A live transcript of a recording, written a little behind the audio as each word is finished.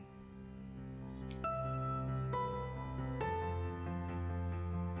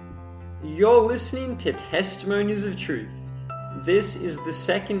You're listening to Testimonies of Truth. This is the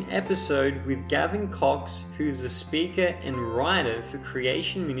second episode with Gavin Cox, who is a speaker and writer for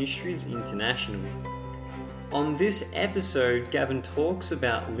Creation Ministries International. On this episode, Gavin talks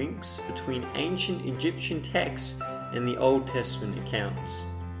about links between ancient Egyptian texts and the Old Testament accounts,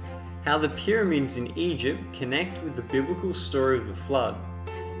 how the pyramids in Egypt connect with the biblical story of the flood,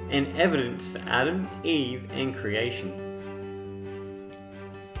 and evidence for Adam, Eve, and creation.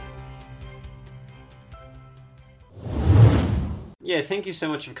 Yeah, thank you so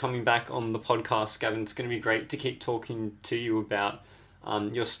much for coming back on the podcast, Gavin. It's going to be great to keep talking to you about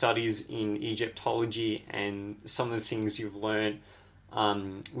your studies in Egyptology and some of the things you've learned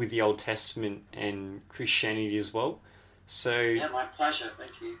with the Old Testament and Christianity as well. So yeah, my pleasure.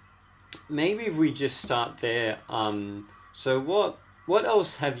 Thank you. Maybe if we just start there. So what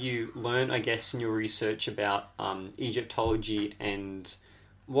else have you learned, I guess, in your research about Egyptology, and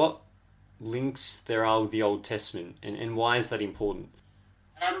what links there are with the Old Testament, and why is that important?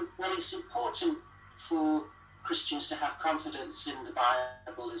 Well, it's important for Christians to have confidence in the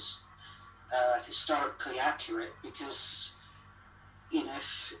Bible as historically accurate, because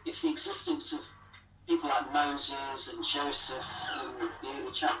if the existence of people like Moses and Joseph and the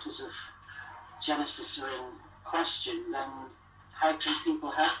early chapters of Genesis are in question, then how can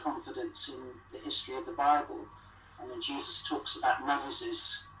people have confidence in the history of the Bible? I mean, Jesus talks about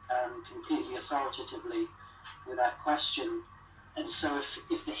Moses completely authoritatively without question. And so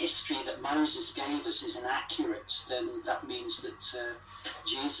if the history that Moses gave us is inaccurate, then that means that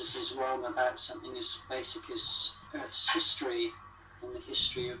Jesus is wrong about something as basic as Earth's history and the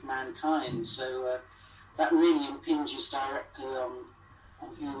history of mankind. So that really impinges directly on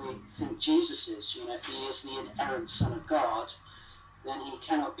who we think Jesus is. If he is the inerrant Son of God, then he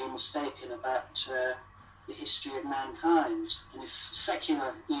cannot be mistaken about the history of mankind. And if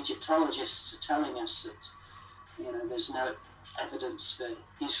secular Egyptologists are telling us that there's no evidence for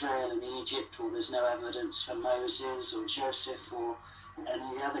Israel and Egypt, or there's no evidence for Moses or Joseph or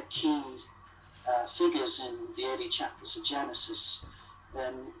any other key figures in the early chapters of Genesis,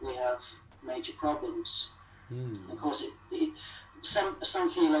 then we have major problems. Of course, some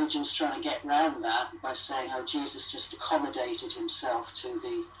theologians trying to get around that by saying, Jesus just accommodated himself to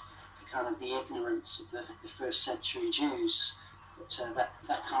the kind of the ignorance of the first century Jews. But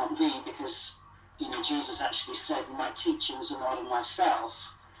that can't be, because Jesus actually said, my teachings are not of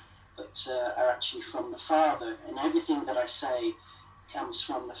myself, but are actually from the Father, and everything that I say comes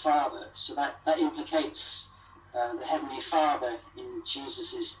from the Father. So that implicates the Heavenly Father in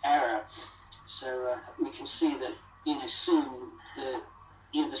Jesus' era. So we can see that soon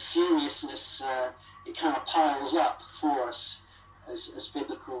the seriousness it kind of piles up for us as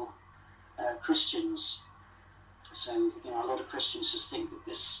biblical Christians. So a lot of Christians just think that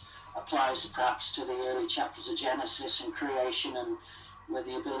this applies perhaps to the early chapters of Genesis and creation, and whether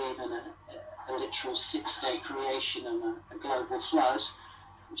you believe in a literal 6-day creation and a global flood,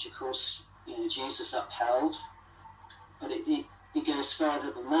 which of course Jesus upheld, but it goes further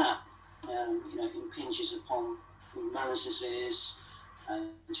than that. It impinges upon who Moses is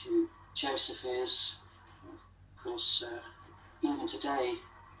and who Joseph is. Of course, even today,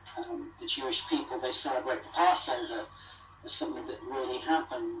 the Jewish people, they celebrate the Passover as something that really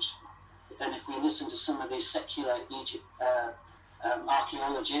happened. But then if we listen to some of these secular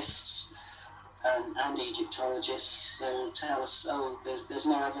archaeologists and Egyptologists, they'll tell us, there's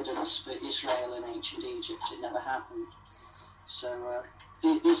no evidence for Israel in ancient Egypt, it never happened. So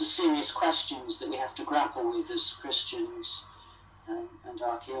these are serious questions that we have to grapple with as Christians and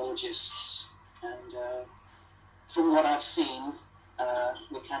archaeologists. And from what I've seen,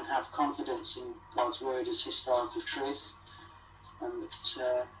 we can have confidence in God's word as historical truth, and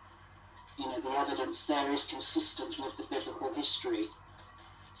that the evidence there is consistent with the biblical history.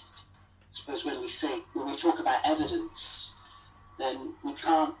 I suppose when we talk about evidence, then we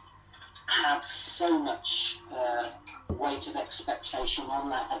can't have so much weight of expectation on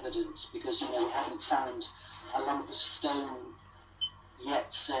that evidence, because we haven't found a lump of stone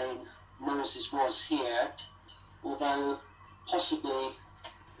yet saying Moses was here, although possibly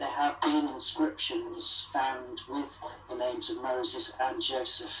there have been inscriptions found with the names of Moses and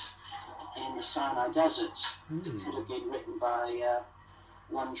Joseph in the Sinai desert. It could have been written by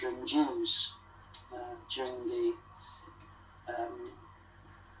wandering Jews during the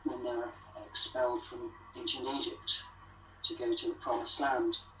when they were expelled from ancient Egypt to go to the Promised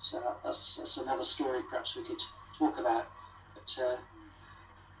Land. So that's another story perhaps we could talk about. But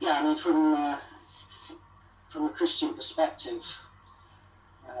from a Christian perspective,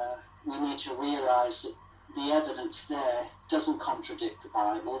 we need to realise that the evidence there doesn't contradict the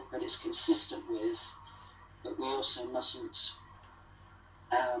Bible, but it's consistent with. But we also mustn't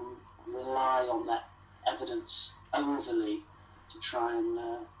rely on that evidence overly to try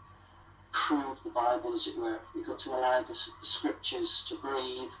and prove the Bible, as it were. We've got to allow the scriptures to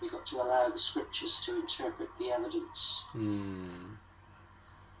breathe. We've got to allow the scriptures to interpret the evidence.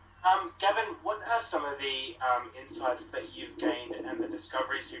 Gavin, what are some of the insights that you've gained and the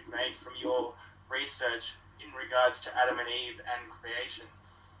discoveries you've made from your research in regards to Adam and Eve and creation?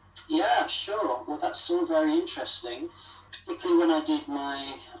 Yeah, sure. Well, that's all very interesting. Particularly when I did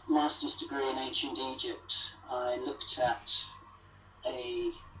my master's degree in ancient Egypt, I looked at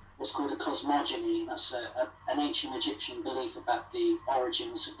what's called a cosmogony. That's an ancient Egyptian belief about the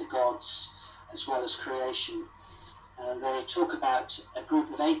origins of the gods as well as creation. And they talk about a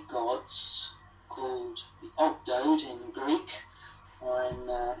group of 8 gods called the Ogdod in Greek, or in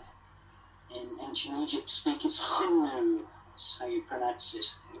ancient Egypt speak it's Khunnu. That's how you pronounce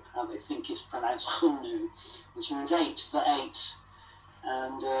it, how they think it's pronounced, Khunnu, which means 8, the 8.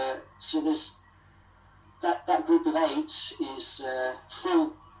 And so there's that group of 8 is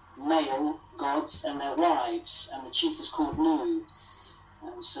full male gods and their wives, and the chief is called Nu.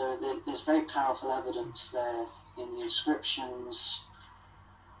 And so there's very powerful evidence there in the inscriptions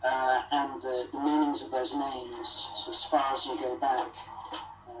and the meanings of those names. So as far as you go back,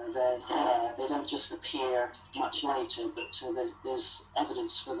 they're there. They don't just appear much later, but there's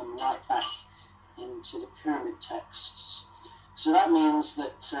evidence for them right back into the pyramid texts. So that means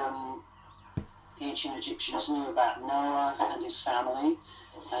that the ancient Egyptians knew about Noah and his family,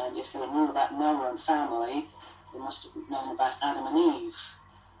 and if they knew about Noah and family, they must have known about Adam and Eve.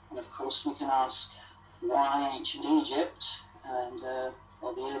 And of course we can ask, why ancient Egypt? And the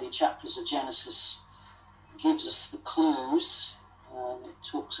early chapters of Genesis gives us the clues. It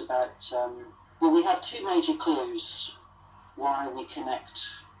talks about, we have 2 major clues why we can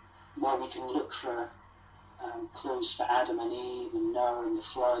look for clues for Adam and Eve and Noah and the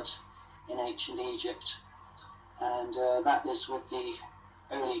flood in ancient Egypt. And that is with the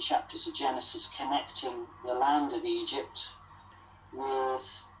early chapters of Genesis connecting the land of Egypt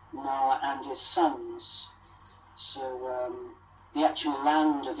with Noah and his sons. So the actual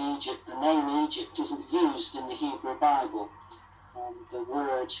land of Egypt, the name Egypt, isn't used in the Hebrew Bible. The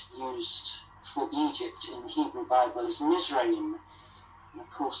word used for Egypt in the Hebrew Bible is Mizraim. And of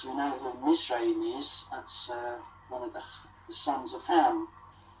course we know who Mizraim is. That's one of the sons of Ham.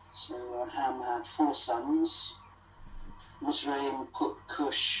 So Ham had 4 sons. Mizraim, Put,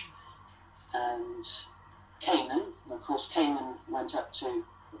 Cush and Canaan. And of course Canaan went up to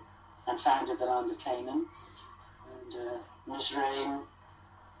and founded the land of Canaan. And Mizraim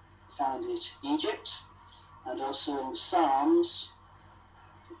founded Egypt. And also in the Psalms,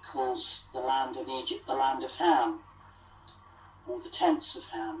 it calls the land of Egypt the land of Ham, or the tents of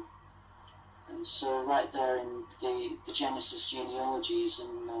Ham. And so right there in the Genesis genealogies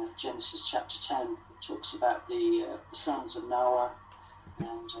in Genesis chapter 10, it talks about the sons of Noah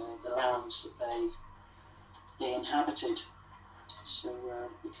and the lands that they inhabited. So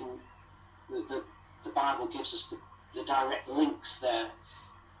the Bible gives us the direct links there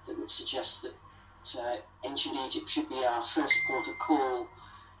that would suggest that ancient Egypt should be our first port of call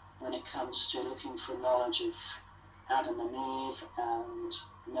when it comes to looking for knowledge of Adam and Eve and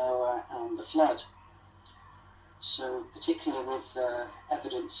Noah and the flood. So particularly with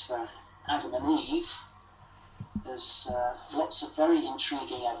evidence for Adam and Eve, there's lots of very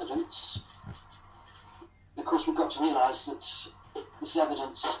intriguing evidence. Of course, we've got to realise that this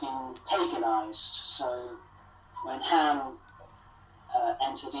evidence has been paganised. So when Ham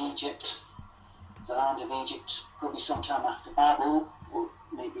entered Egypt, the land of Egypt, probably sometime after Babel, or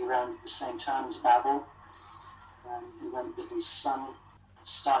maybe around the same time as Babel, he went with his son,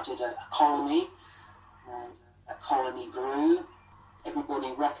 started a colony, and that colony grew.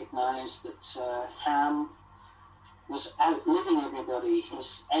 Everybody recognised that Ham was outliving everybody.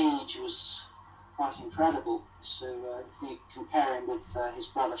 His age was quite incredible. So if we compare him with his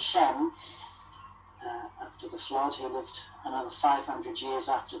brother Shem, after the flood, he lived another 500 years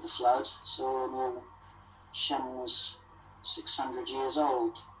after the flood. So all in all, Shem was 600 years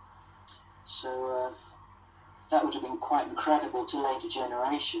old. So that would have been quite incredible to later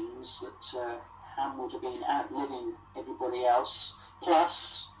generations, that Ham would have been outliving everybody else.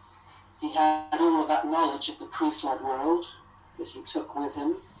 Plus, he had all of that knowledge of the pre-flood world that he took with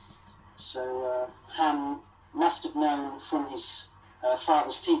him. So Ham must have known from his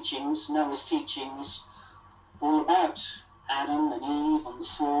father's teachings, Noah's teachings, all about Adam and Eve and the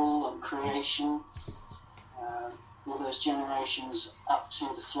fall and creation. all those generations up to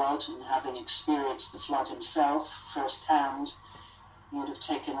the flood, and having experienced the flood himself firsthand, he would have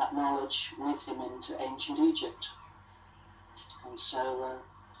taken that knowledge with him into ancient Egypt. And so,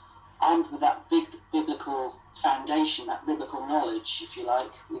 armed with that big biblical foundation, that biblical knowledge, if you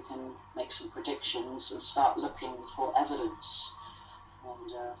like, we can make some predictions and start looking for evidence.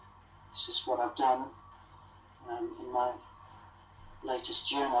 And this is what I've done in my latest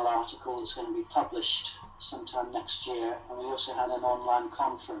journal article that's going to be published sometime next year. And we also had an online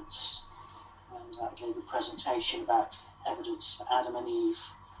conference, and I gave a presentation about evidence for Adam and Eve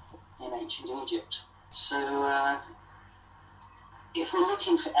in ancient Egypt. So if we're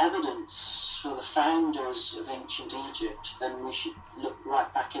looking for evidence for the founders of ancient Egypt, then we should look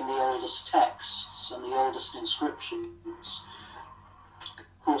right back in the oldest texts and the oldest inscriptions.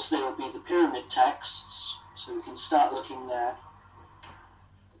 Of course, there would be the pyramid texts, so we can start looking there.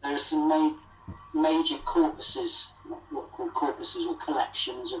 There are some major corpuses, what are called corpuses or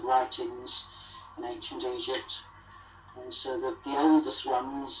collections of writings in ancient Egypt. And so the oldest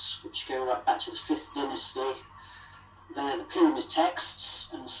ones, which go right back to the 5th dynasty, they're the pyramid texts.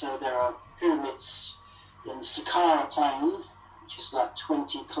 And so there are pyramids in the Saqqara plain, which is like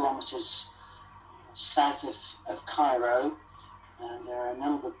 20 kilometers south of Cairo. And there are a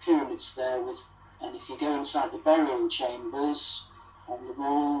number of pyramids there and if you go inside the burial chambers, on the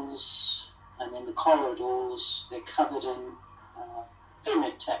walls and in the corridors, they're covered in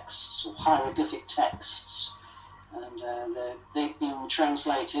pyramid texts or hieroglyphic texts. And they've been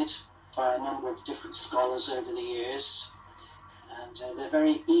translated by a number of different scholars over the years. And they're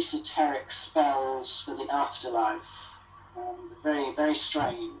very esoteric spells for the afterlife. They're very, very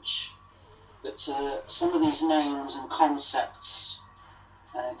strange. But some of these names and concepts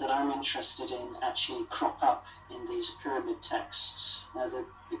that I'm interested in actually crop up in these pyramid texts. Now,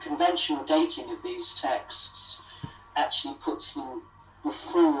 the conventional dating of these texts actually puts them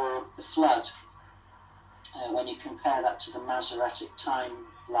before the flood, when you compare that to the Masoretic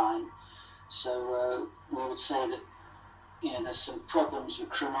timeline. So we would say that there's some problems with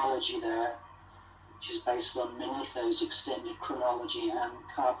chronology there, which is based on Manetho's extended chronology and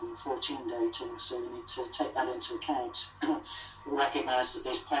carbon-14 dating, so we need to take that into account. We recognise that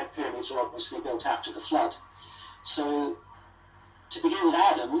these pyramids were obviously built after the flood. So, to begin with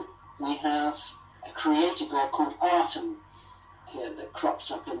Adam, we have a creator god called Atum here that crops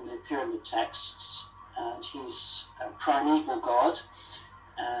up in the pyramid texts, and he's a primeval god,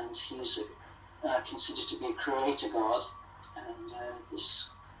 and he's considered to be a creator god, and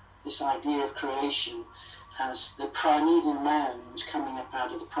this idea of creation has the primeval mound coming up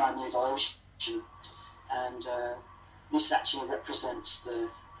out of the primeval ocean, and this actually represents the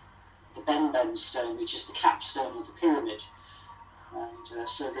Ben stone, which is the capstone of the pyramid, and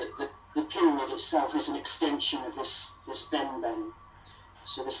so that the pyramid itself is an extension of this Ben.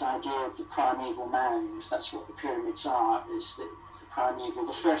 So this idea of the primeval mound, that's what the pyramids are, is the primeval,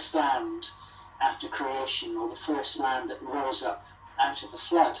 the first land after creation, or the first land that rose up out of the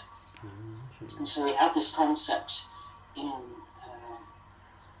flood. And so we have this concept in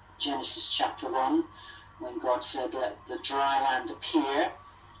Genesis chapter 1, when God said, "Let the dry land appear."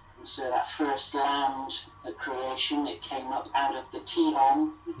 And so that first land at creation, it came up out of the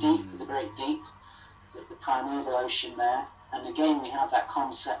Tehom, the deep, the great deep, the primeval ocean there. And again we have that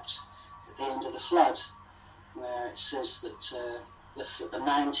concept at the end of the flood, where it says that the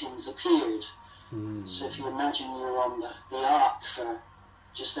mountains appeared. So if you imagine you were on the ark for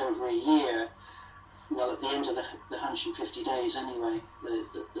just over a year, well, at the end of the 150 days anyway,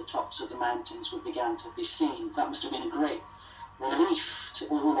 the tops of the mountains began to be seen. That must have been a great relief to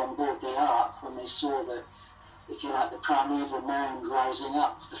all on board the ark when they saw the primeval mound rising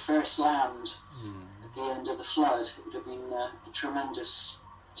up, the first land at the end of the flood. It would have been a tremendous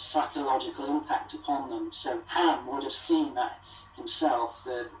psychological impact upon them. So Ham would have seen that himself,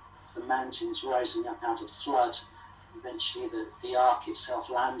 the mountains rising up out of the flood. Eventually the ark itself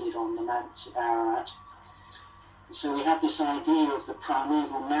landed on the mounts of Ararat. And so we have this idea of the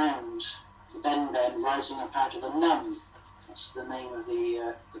primeval mound, the Ben rising up out of the Nun. That's the name of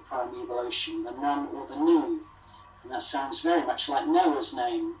the primeval ocean, the Nun or the Nu. And that sounds very much like Noah's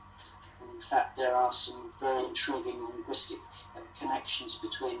name. And in fact, there are some very intriguing linguistic connections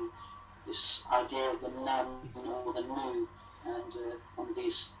between this idea of the Nun or the Nu and one of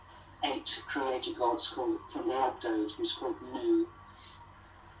these 8 creator gods called from the Ogdoad, who's called Nu.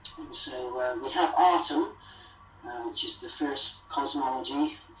 And so we have Atum, which is the first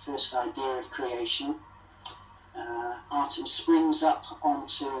cosmology, first idea of creation. Atum springs up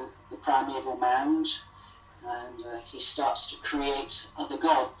onto the primeval mound, and he starts to create other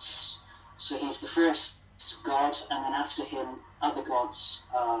gods. So he's the first God, and then after him other gods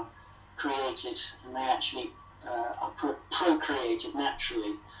are created, and they actually are procreated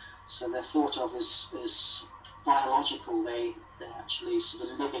naturally. So they're thought of as biological. They're actually sort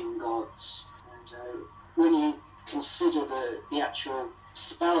of living gods. And when you consider the actual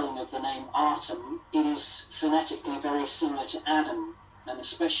spelling of the name Artem, it is phonetically very similar to Adam, and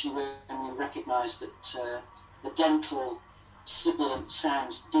especially when we recognise that the dental sibilant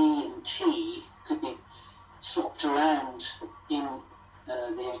sounds D and T could be swapped around in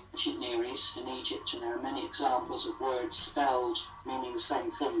the ancient Near East, in Egypt, and there are many examples of words spelled meaning the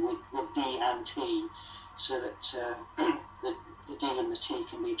same thing with D and T, so that the D and the T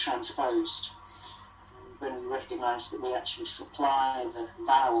can be transposed. And when we recognise that we actually supply the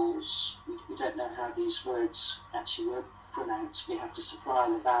vowels, we don't know how these words actually were pronounced, we have to supply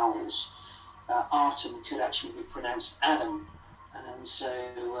the vowels. Artem could actually be pronounced Adam, and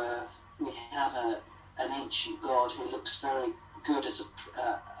so we have an ancient god who looks very good as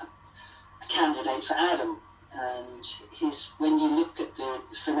a candidate for Adam. And when you look at the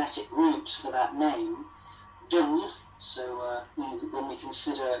phonetic root for that name, Dung, so when we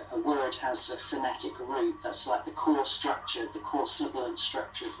consider a word has a phonetic root, that's like the core structure, the core sibilant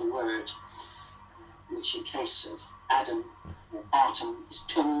structure of the word, which in case of Adam or Artem is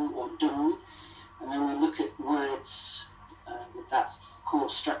Tung or Dung. And then we look at words with that core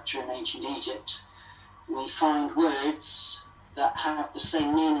structure in ancient Egypt, we find words that have the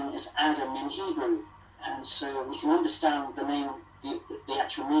same meaning as Adam in Hebrew. And so we can understand the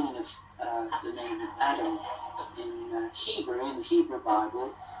actual meaning of the name Adam in Hebrew, in the Hebrew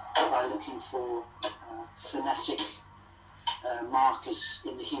Bible, by looking for phonetic markers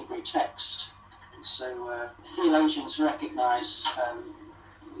in the Hebrew text. And so theologians recognise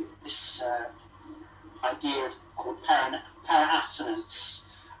this idea called para-assonance,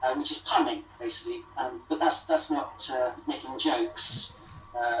 which is punning, basically. But that's not making jokes.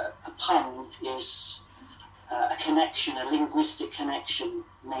 A pun is a connection, a linguistic connection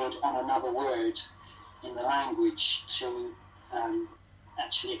made on another word in the language to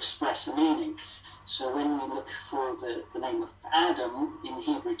actually express a meaning. So when we look for the name of Adam in the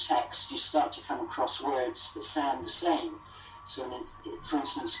Hebrew text, you start to come across words that sound the same. So for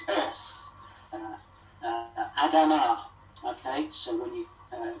instance, earth, Adamah. Okay, so when you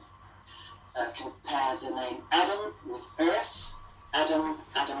compare the name Adam with earth, Adam,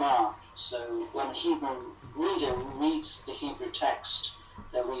 Adamah. So when a Hebrew reader reads the Hebrew text,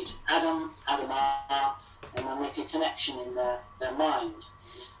 they'll read Adam, Adamah, and they'll make a connection in their mind.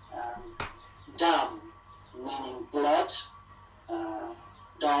 Dam, meaning blood,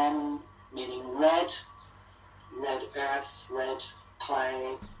 Dam, meaning red earth, red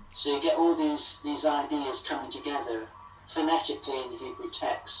clay. So you get all these ideas coming together phonetically in the Hebrew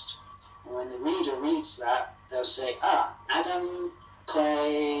text. And when the reader reads that, they'll say, Adam,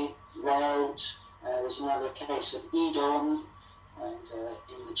 clay, red. There's another case of Edom, and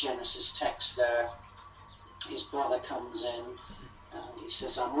in the Genesis text there, his brother comes in and he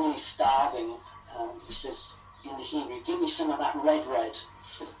says, I'm really starving. And he says in the Hebrew, give me some of that red,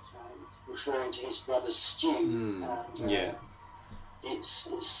 referring to his brother's stew. It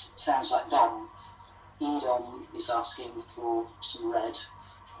sounds like Dom. Edom is asking for some red.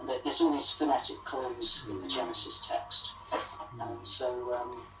 And there's all these phonetic clues in the Genesis text. And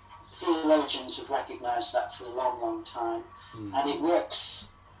so theologians have recognised that for a long, long time. And it works.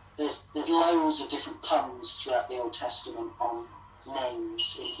 There's loads of different puns throughout the Old Testament on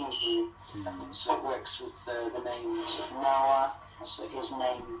names in Hebrew. So it works with the names of Noah. So his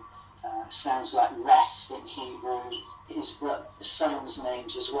name sounds like rest in Hebrew. His sons'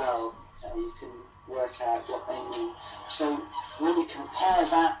 names as well. You can work out what they mean. So when you compare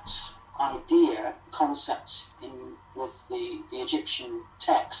that concept with the Egyptian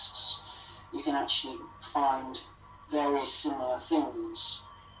texts, you can actually find very similar things.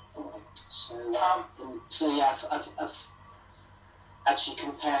 So yeah, I've actually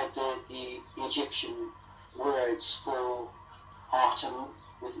compared the Egyptian words for Artem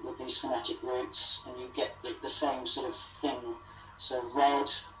with these phonetic roots, and you get the same sort of thing. So red,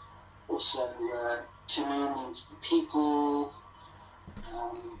 also Tumu means the people.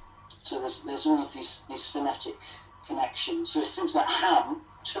 So there's always these phonetic connections. So it seems like Ham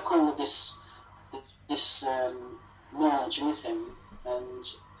took all of this knowledge with him and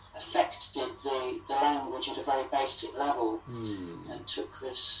affected the language at a very basic level, and took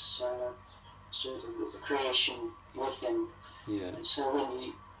this sort of the creation with him. And so when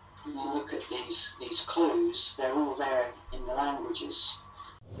you look at these clues, they're all there in the languages.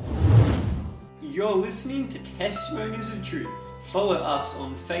 You're listening to Testimonies of Truth, Follow us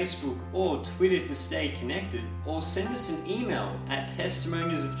on Facebook or Twitter to stay connected, or send us an email at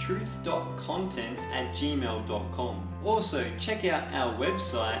testimoniesоftruth.content@gmail.com. Also, check out our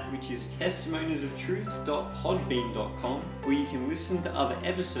website, which is testimoniesоftruth.podbean.com, where you can listen to other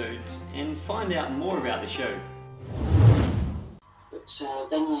episodes and find out more about the show. But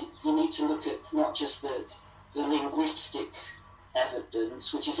then you need to look at not just the linguistic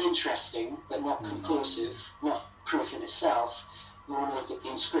evidence, which is interesting but not conclusive, not proof in itself. You want to look at the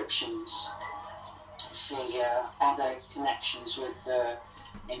inscriptions, see are there connections with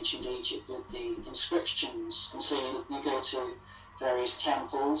ancient Egypt with the inscriptions. And so you go to various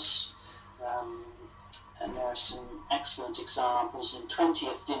temples, and there are some excellent examples in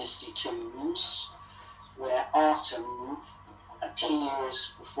 20th dynasty tombs where Atum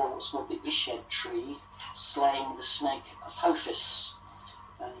appears before what's called the Ished tree, slaying the snake Apophis.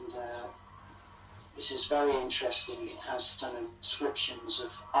 And this is very interesting. It has some inscriptions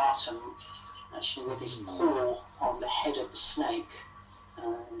of Atum actually with his paw on the head of the snake,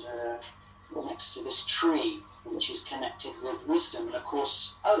 and next to this tree, which is connected with wisdom. And of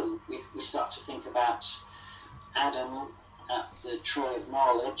course, we start to think about Adam at the tree of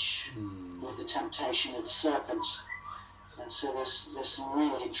knowledge with the temptation of the serpent. And so there's some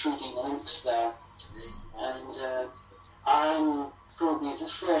really intriguing links there. And I'm probably the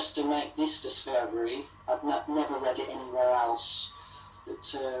first to make this discovery. I've never read it anywhere else.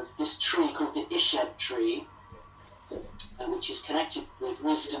 That this tree called the Ished tree, which is connected with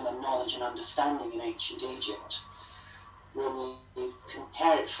wisdom and knowledge and understanding in ancient Egypt, when we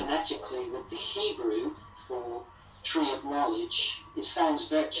compare it phonetically with the Hebrew for tree of knowledge, it sounds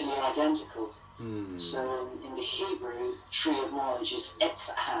virtually identical. So in the Hebrew, tree of knowledge is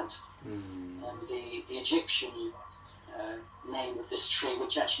Etzahad, and the Egyptian name of this tree,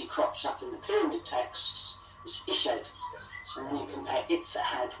 which actually crops up in the pyramid texts, is Ished. So when you compare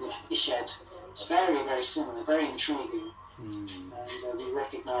Etzahad with Ished, it's very, very similar, very intriguing. And we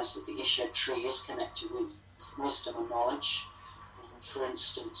recognise that the Ished tree is connected with wisdom and knowledge. For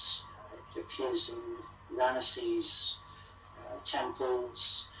instance, it appears in Ramesses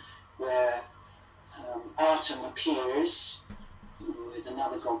temples where Atum appears with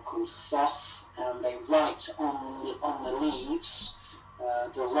another god called Thoth, and they write on the leaves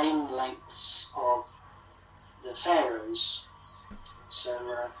the reign lengths of the pharaohs.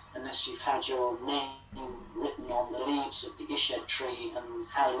 So unless you've had your name written on the leaves of the Ished tree and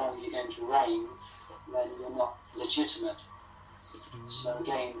how long you're going to reign, then you're not legitimate. So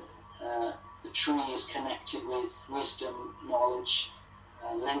again, the tree is connected with wisdom, knowledge,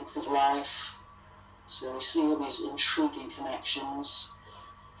 length of life. So we see all these intriguing connections.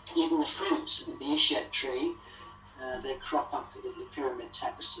 Even the fruit of the Ished tree, they crop up in the pyramid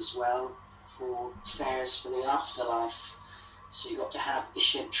texts as well for fairs for the afterlife. So you've got to have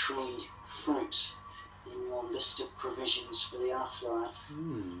Ished tree fruit in your list of provisions for the afterlife.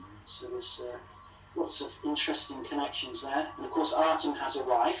 So there's lots of interesting connections there. And of course, Atum has a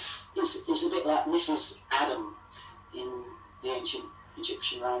wife. It's a bit like Mrs. Adam in the ancient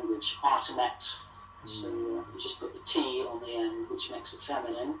Egyptian language, Artemet. So we just put the T on the end, which makes it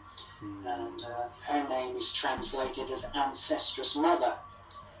feminine. And her name is translated as Ancestress Mother,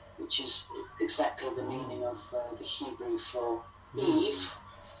 which is exactly the meaning of the Hebrew for Eve,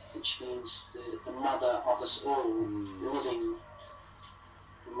 which means the mother of us all, living,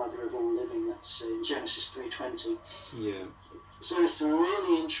 the mother of all living. That's in Genesis 3:20. Yeah. So there's some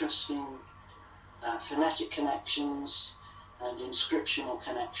really interesting phonetic connections and inscriptional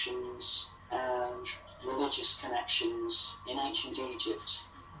connections and religious connections in ancient Egypt,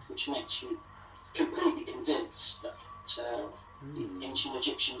 which makes you completely convinced that the ancient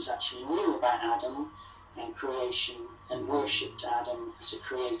Egyptians actually knew about Adam and creation and worshipped Adam as a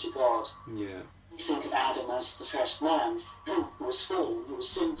creator god. Yeah. You think of Adam as the first man who was fallen, who was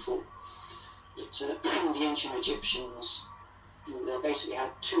sinful. But the ancient Egyptians, they basically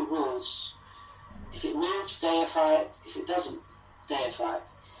had two rules. If it moves, deify it. If it doesn't, deify it.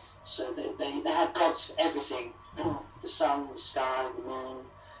 So they had gods for everything. The sun, the sky, the moon,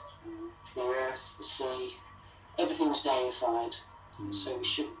 the earth, the sea. Everything was deified. So we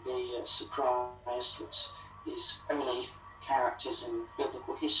shouldn't be surprised that these early characters in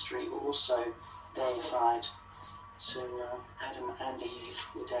biblical history were also deified. So Adam and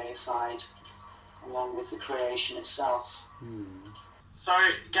Eve were deified along with the creation itself. So,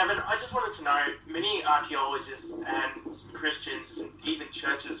 Gavin, I just wanted to know, many archaeologists and Christians and even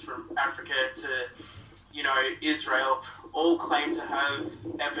churches from Africa to, Israel all claim to have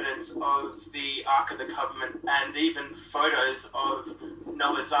evidence of the Ark of the Covenant and even photos of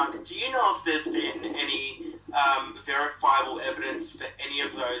Noah's Ark. Do you know if there's been any verifiable evidence for any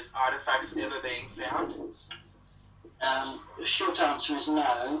of those artifacts ever being found? The short answer is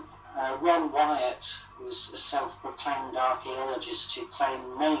no. Ron Wyatt was a self-proclaimed archaeologist who claimed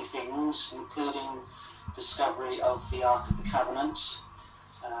many things, including discovery of the Ark of the Covenant,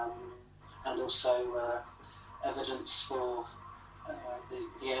 and also evidence for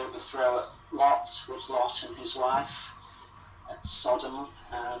the overthrow at Lot, with Lot and his wife at Sodom,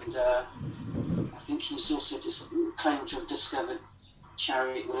 and I think he's also claimed to have discovered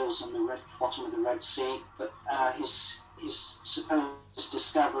chariot wheels on the bottom of the Red Sea, but his supposed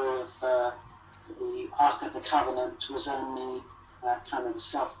discovery of the Ark of the Covenant was only kind of a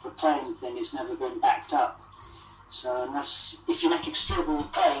self-proclaimed thing. It's never been backed up. So if you make extraordinary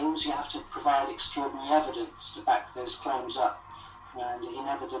claims, you have to provide extraordinary evidence to back those claims up, and he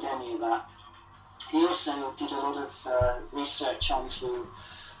never did any of that. He also did a lot of research onto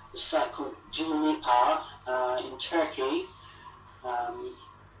the site called Junipa in Turkey,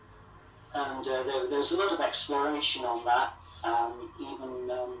 and there was a lot of exploration on that. Even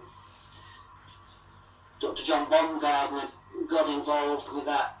Dr. John Baumgartner got involved with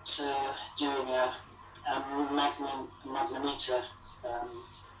that, doing a magnometer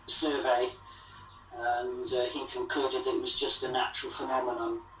survey, and he concluded it was just a natural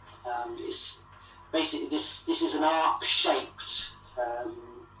phenomenon. Basically, this is an arc-shaped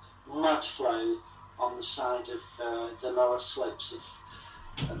mud flow on the side of the lower slopes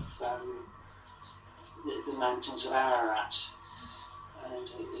of the mountains of Ararat, and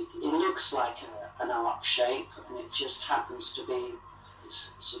it looks like an arc shape, and it just happens to be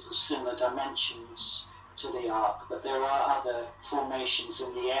sort of similar dimensions to the arc, but there are other formations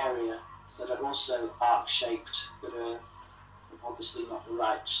in the area that are also arc-shaped, but are obviously not the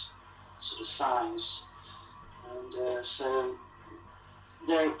right sort of size. And so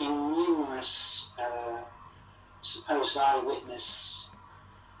there have been numerous supposed eyewitness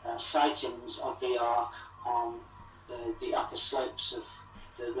sightings of the Ark on the upper slopes of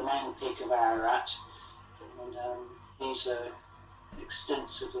the main peak of Ararat, and these are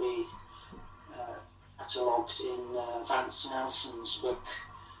extensively catalogued in Vance Nelson's book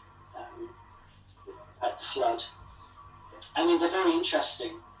at the Flood. I mean, they're very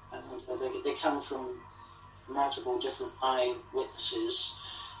interesting, and they come from multiple different eyewitnesses,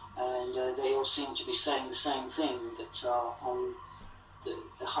 and they all seem to be saying the same thing, that on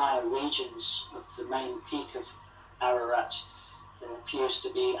the higher regions of the main peak of Ararat there appears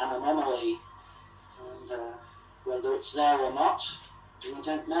to be an anomaly, and whether it's there or not, we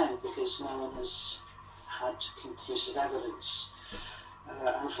don't know, because no one has had conclusive evidence.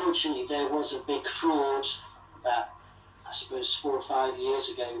 Unfortunately, there was a big fraud about, I suppose, 4 or 5 years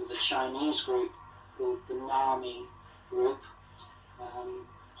ago with a Chinese group called the Nami Group.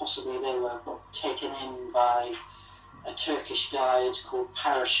 Possibly they were taken in by a Turkish guide called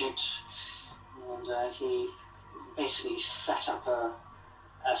Parachute, and he basically set up a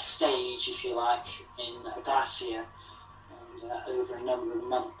stage, if you like, in a glacier, and over a number of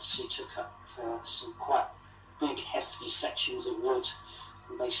months he took up some quite big, hefty sections of wood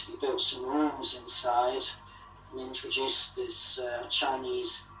and basically built some rooms inside and introduced this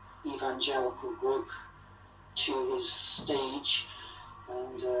Chinese evangelical group to his stage,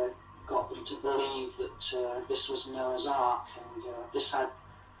 and got them to believe that this was Noah's Ark, and this had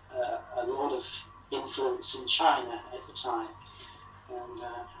a lot of influence in China at the time. And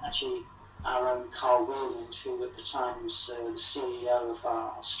actually our own Carl Wheeland, who at the time was the CEO of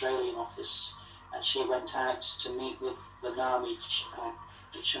our Australian office, actually went out to meet with the Nami,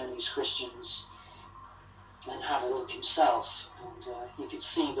 the Chinese Christians, and had a look himself, and he could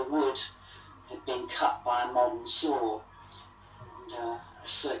see the wood had been cut by a modern saw, and a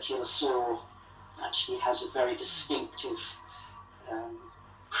circular saw actually has a very distinctive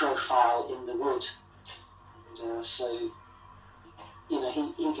profile in the wood, and so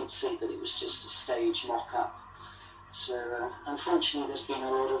he could see that it was just a stage mock-up. So unfortunately there's been a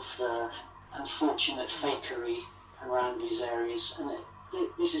lot of unfortunate fakery around these areas, and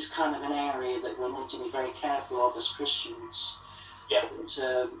this is kind of an area that we need to be very careful of as Christians. Yeah.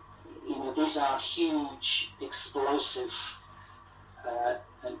 But, these are huge, explosive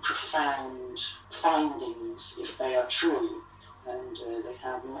and profound findings if they are true, and they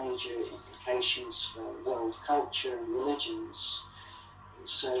have major implications for world culture and religions. And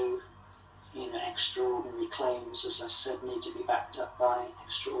so, extraordinary claims, as I said, need to be backed up by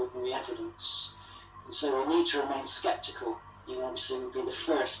extraordinary evidence. And so we need to remain sceptical. Obviously we'll be the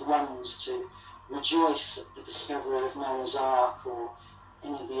first ones to rejoice at the discovery of Noah's Ark or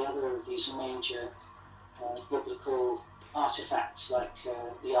any of the other of these major biblical artifacts like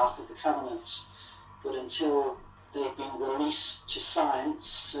the Ark of the Covenant. but until they've been released to science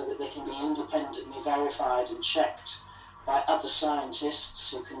so that they can be independently verified and checked by other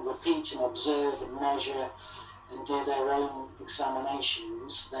scientists who can repeat and observe and measure and do their own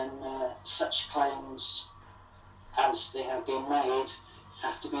examinations, then such claims as they have been made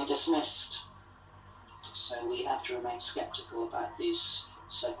have to be dismissed. So we have to remain sceptical about these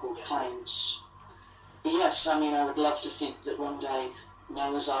so-called claims. But yes, I mean, I would love to think that one day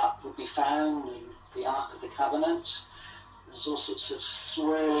Noah's Ark would be found, and the Ark of the Covenant. There's all sorts of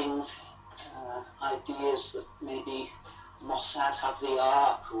swirling ideas that maybe Mossad have the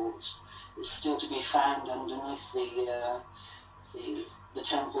Ark, or it's still to be found underneath the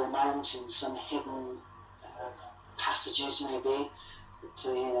Temple Mount in some hidden passages maybe. But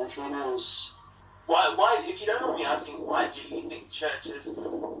who knows? Why, if you don't mind me asking, why do you think churches,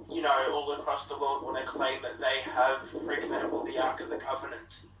 all across the world want to claim that they have, for example, the Ark of the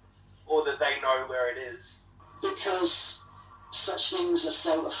Covenant, or that they know where it is? Because such things are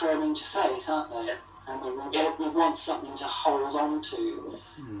so affirming to faith, aren't they? Yeah. And we want something to hold on to,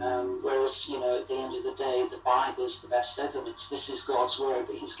 whereas, at the end of the day, the Bible is the best evidence. This is God's word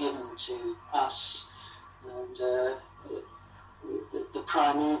that he's given to us, and the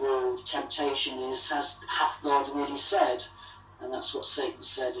primeval temptation is, hath God really said? And that's what Satan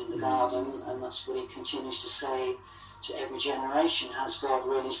said in the garden, and that's what he continues to say to every generation. Has God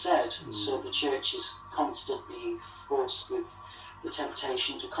really said? And so the church is constantly forced with the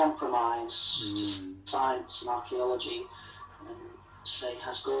temptation to compromise to science and archaeology and say,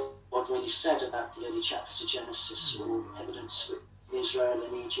 has God really said about the early chapters of Genesis, or evidence for Israel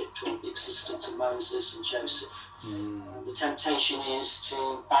and Egypt, or the existence of Moses and Joseph? The temptation is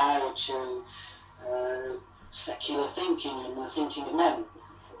to bow to secular thinking and the thinking of men.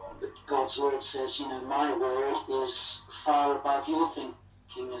 But God's word says, my word is far above your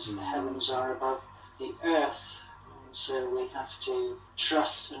thinking, as the heavens are above the earth. And so we have to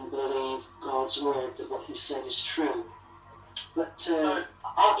trust and believe God's word, that what he said is true. But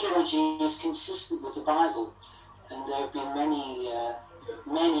archaeology is consistent with the Bible, and there have been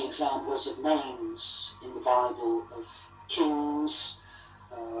many examples of names in the Bible of kings,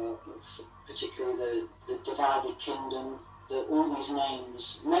 of particularly the divided kingdom. All these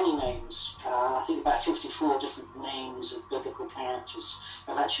names, many names, I think about 54 different names of biblical characters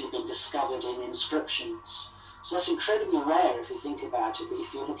have actually been discovered in inscriptions. So that's incredibly rare if you think about it, that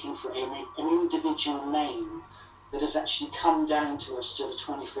if you're looking for an individual name that has actually come down to us to the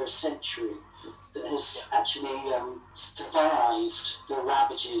 21st century, that has actually survived the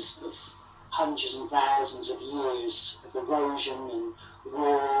ravages of hundreds and thousands of years of erosion and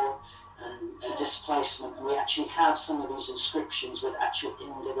war and displacement, and we actually have some of these inscriptions with actual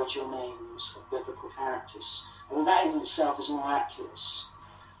individual names of biblical characters. I mean, that in itself is miraculous,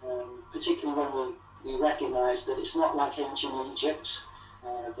 particularly when we recognise that it's not like ancient Egypt.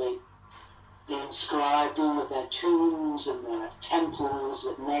 They inscribed all of their tombs and their temples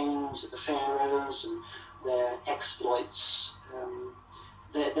with names of the pharaohs and their exploits.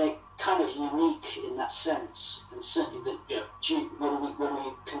 They're kind of unique in that sense, and certainly when we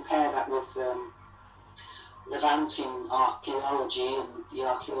compare that with Levantine archaeology and the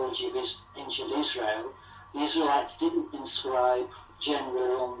archaeology of ancient Israel, the Israelites didn't inscribe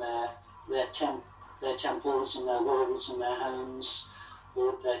generally on their temples and their walls and their homes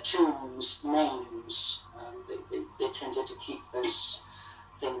or their tombs names. They tended to keep those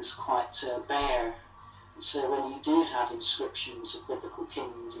things quite bare. So when you do have inscriptions of biblical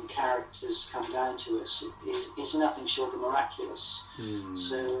kings and characters come down to us, it is nothing short of miraculous.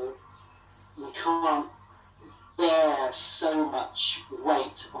 So we can't bear so much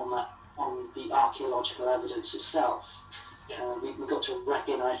weight on the archaeological evidence itself. We've got to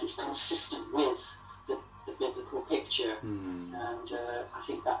recognise it's consistent with the biblical picture, and I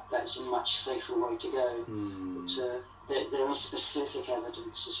think that's a much safer way to go. But there is specific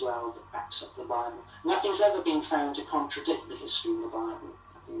evidence as well that backs up the Bible. Nothing's ever been found to contradict the history of the Bible.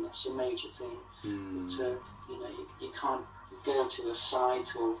 I think that's a major thing. But, you can't go to a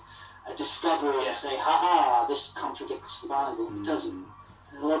site or a discovery and say, ha, this contradicts the Bible. It doesn't.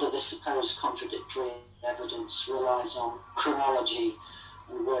 A lot of the supposed contradictory evidence relies on chronology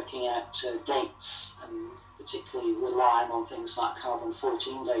and working out dates, and particularly relying on things like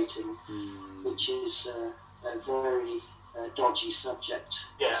carbon-14 dating, which is a very dodgy subject.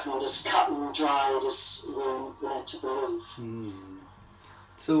 It's not as cut and dried as we're led to believe.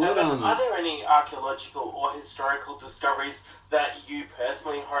 So what, are there any archaeological or historical discoveries that you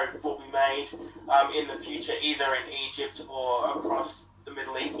personally hope will be made in the future, either in Egypt or across the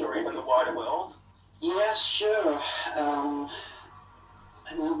Middle East or even the wider world? Yeah, sure. And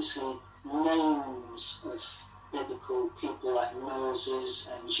obviously names of biblical people like Moses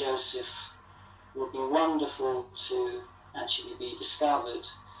and Joseph would be wonderful to actually be discovered,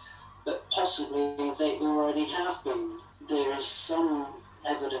 but possibly they already have been. There is some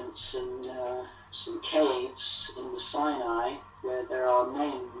evidence in some caves in the Sinai where there are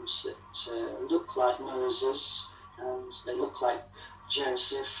names that look like Moses and they look like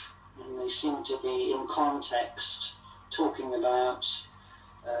Joseph, and they seem to be in context talking about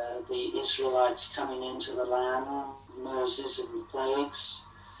the Israelites coming into the land, Moses and the plagues.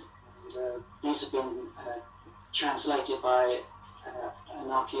 And these have been translated by an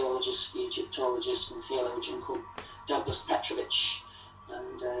archaeologist, Egyptologist and theologian called Douglas Petrovich,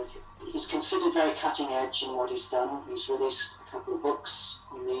 and he's considered very cutting edge in what he's done. He's released a couple of books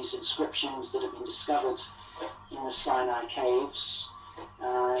on these inscriptions that have been discovered in the Sinai caves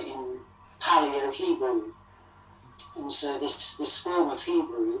in Paleo-Hebrew. And so this form of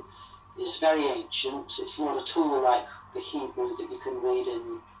Hebrew is very ancient. It's not at all like the Hebrew that you can read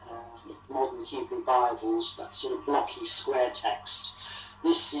in modern Hebrew Bibles, that sort of blocky square text.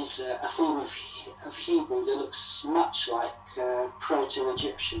 This is a form of Hebrew that looks much like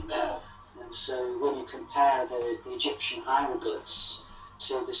Proto-Egyptian. And so when you compare the Egyptian hieroglyphs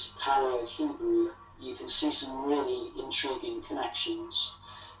to this Paleo-Hebrew, you can see some really intriguing connections.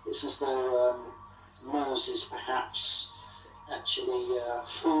 It's as though Moses perhaps actually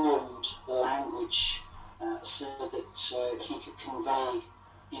formed the language so that he could convey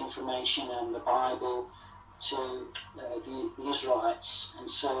information and the Bible to the Israelites. And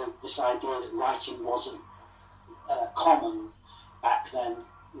so this idea that writing wasn't common back then,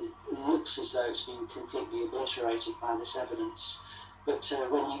 it looks as though it's been completely obliterated by this evidence. But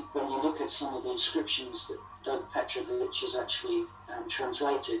when you look at some of the inscriptions that Doug Petrovich has actually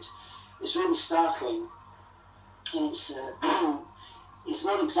translated, it's really startling. And it's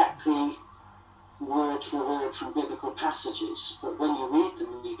not exactly word for word from biblical passages, but when you read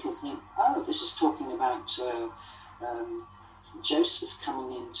them, you can think, oh, this is talking about Joseph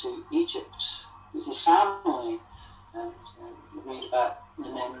coming into Egypt with his family. And you read about the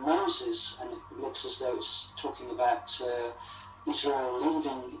name Moses, and it looks as though it's talking about Israel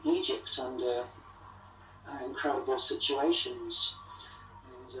leaving Egypt under incredible situations.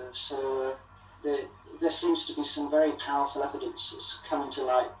 And so there seems to be some very powerful evidence that's coming to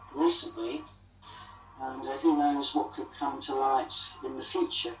light recently, and who knows what could come to light in the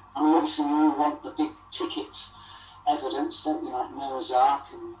future. I mean, obviously we all want the big ticket evidence, don't we, like Noah's Ark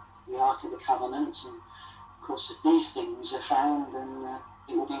and the Ark of the Covenant, and of course if these things are found, then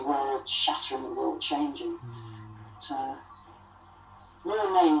it will be world-shattering and world-changing. But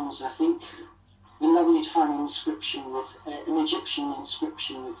more names, I think. It'd be lovely to find an inscription with an Egyptian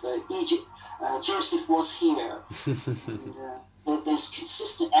inscription with Egypt. Joseph was here. And, there's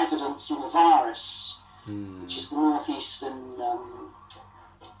consistent evidence in Avaris, which is the northeastern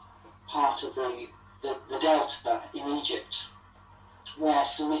part of the delta in Egypt, where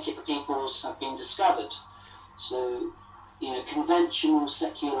Semitic peoples have been discovered. So, conventional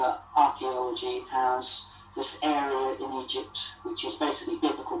secular archaeology has this area in Egypt, which is basically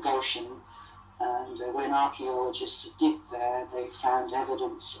biblical Goshen, and when archaeologists dig there, they found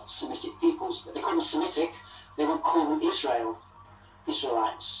evidence of Semitic peoples, but they call them Semitic, they won't call them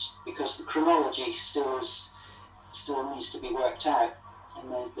Israelites, because the chronology still needs to be worked out,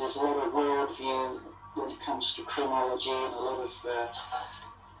 and there's a lot of worldview when it comes to chronology, and a lot of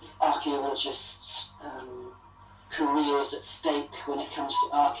archaeologists' careers at stake when it comes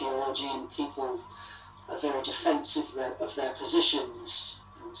to archaeology, and people are very defensive of their positions.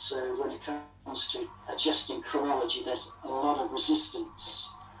 And so when it comes to adjusting chronology, there's a lot of resistance.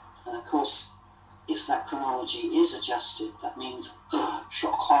 And of course, if that chronology is adjusted, that means,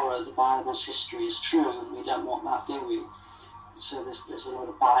 shock horror, the Bible's history is true, and we don't want that, do we? And so there's a lot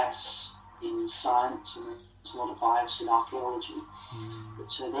of bias in science, and there's a lot of bias in archaeology. But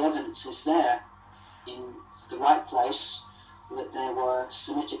the evidence is there in the right place that there were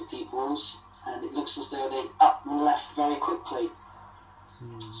Semitic peoples, and it looks as though they up and left very quickly.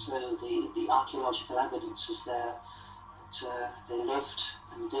 So the archaeological evidence is there that they lived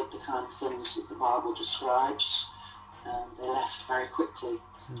and did the kind of things that the Bible describes, and they left very quickly.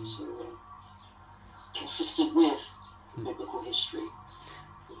 So consistent with biblical history.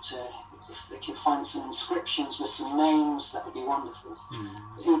 But if they can find some inscriptions with some names, that would be wonderful.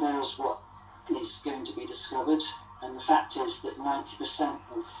 But who knows what is going to be discovered? And the fact is that 90%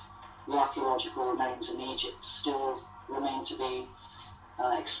 of the archaeological remains in Egypt still remain to be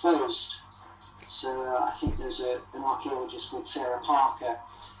exposed. So I think there's an archaeologist called Sarah Parker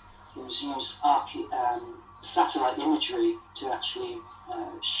who's used satellite imagery to actually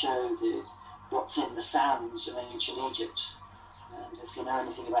show what's in the sands of ancient Egypt. And if you know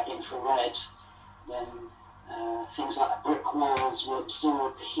anything about infrared, then things like brick walls will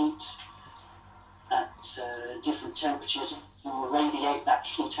absorb heat at different temperatures and will radiate that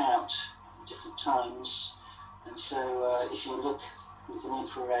heat out at different times. And so if you look with an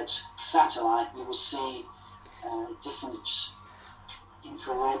infrared satellite, you will see different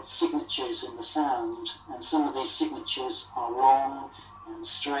infrared signatures in the sand, and some of these signatures are long and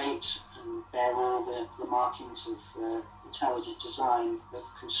straight and bear all the markings of intelligent design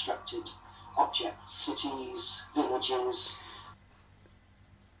of constructed objects, cities, villages.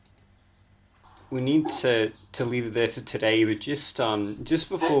 We need to leave it there for today, but just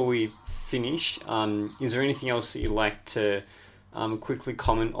before we finish, is there anything else that you'd like to quickly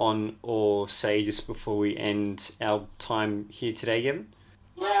comment on or say just before we end our time here today, Gavin?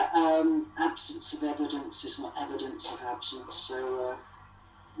 Yeah, absence of evidence is not evidence of absence. So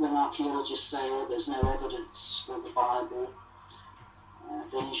when archaeologists say, oh, there's no evidence for the Bible,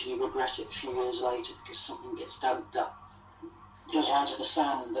 they usually regret it a few years later because something gets dug up, goes out of the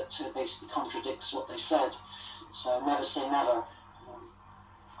sand that basically contradicts what they said. So never say never.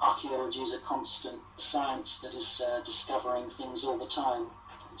 Archaeology is a constant science that is discovering things all the time.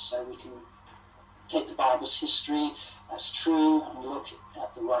 And so we can take the Bible's history as true and look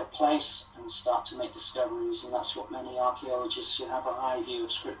at the right place and start to make discoveries. And that's what many archaeologists who have a high view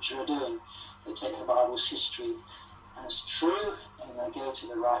of Scripture are doing. They take the Bible's history as true and they go to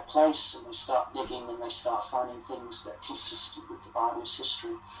the right place and they start digging and they start finding things that are consistent with the Bible's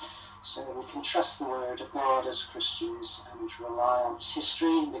history. So we can trust the Word of God as Christians and rely on its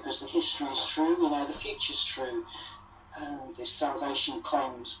history because the history is true, the future's true. And the salvation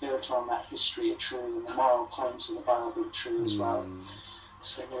claims built on that history are true, and the moral claims of the Bible are true as well.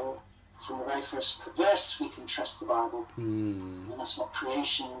 So from the very first verse, we can trust the Bible. And that's what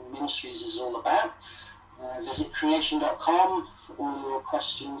Creation Ministries is all about. Visit creation.com for all your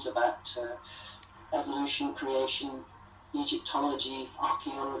questions about evolution, creation, Egyptology,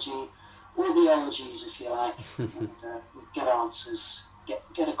 archaeology, all the ologies, if you like, and get answers, get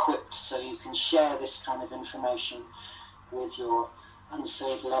equipped so you can share this kind of information with your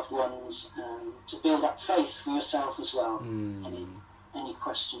unsaved loved ones and to build up faith for yourself as well. Any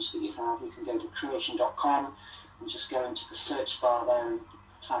questions that you have, you can go to creation.com and just go into the search bar there and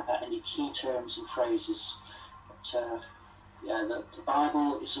type out any key terms and phrases. But the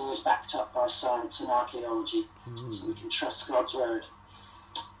Bible is always backed up by science and archaeology, so we can trust God's Word.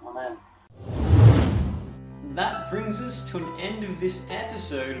 Amen. That brings us to an end of this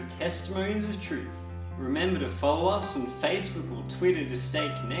episode of Testimonies of Truth. Remember to follow us on Facebook or Twitter to stay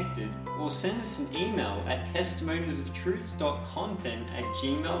connected, or send us an email at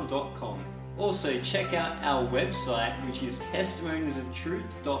testimoniesоftruth.content@gmail.com. Also, check out our website, which is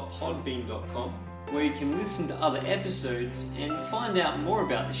testimoniesоftruth.podbean.com, where you can listen to other episodes and find out more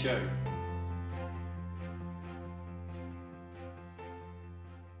about the show.